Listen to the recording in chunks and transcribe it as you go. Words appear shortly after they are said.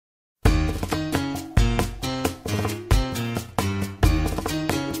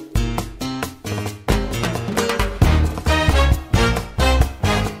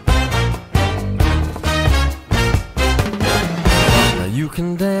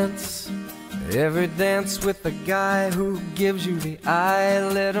every dance with the guy who gives you the eye.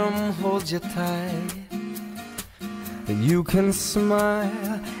 Let him hold you tight. You can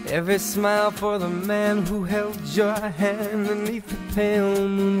smile, every smile for the man who held your hand beneath the pale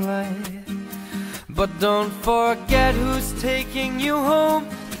moonlight. But don't forget who's taking you home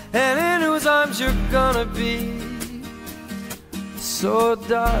and in whose arms you're gonna be. So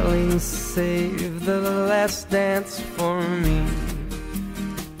darling, save the last dance for me.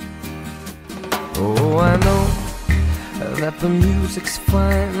 Oh, I know that the music's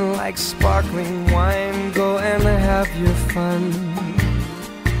fine, like sparkling wine. Go and have your fun,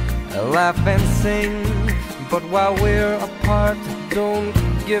 laugh and sing. But while we're apart, don't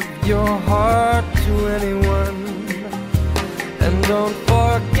give your heart to anyone. And don't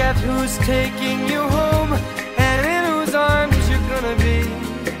forget who's taking you home and in whose arms you're gonna be.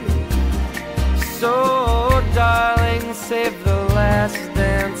 So darling, save the last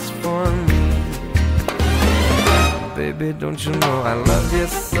dance for me. Baby, don't you know I love you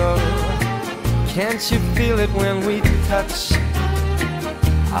so? Can't you feel it when we touch?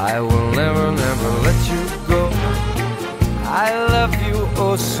 I will never, never let you go. I love you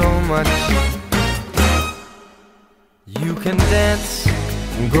oh so much. You can dance,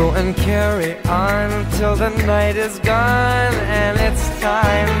 go and carry on till the night is gone and it's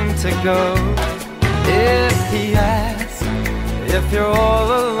time to go. If he asks if you're all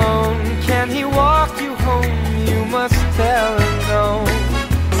alone, can he walk you home? You must tell him no.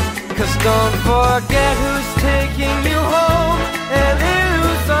 'Cause don't forget who's taking you home and in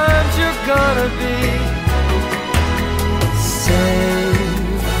whose arms you're gonna be.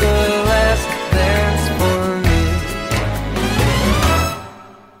 Save the last dance for me.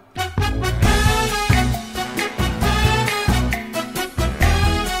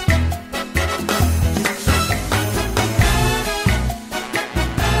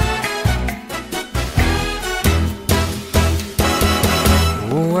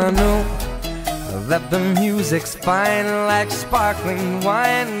 Oh, I know that the music's fine, like sparkling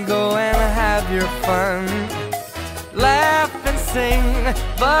wine. Go and have your fun, laugh and sing.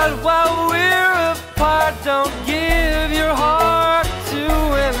 But while we're apart, don't give your heart to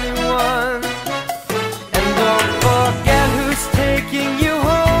anyone. And don't forget who's taking you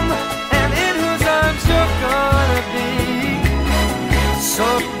home and in whose arms you're gonna be. So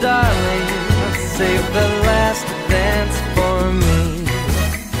darling, save the last dance for me.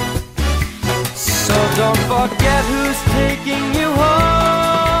 So don't forget who's taking you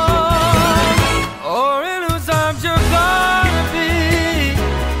home or in whose arms you're gonna be.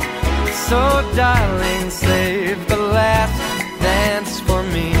 So darling, save the last dance for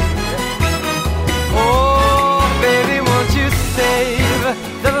me. Oh baby, won't you save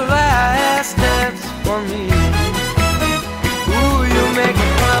the last dance for me? Ooh, you make a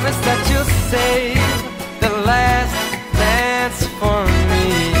promise that you'll save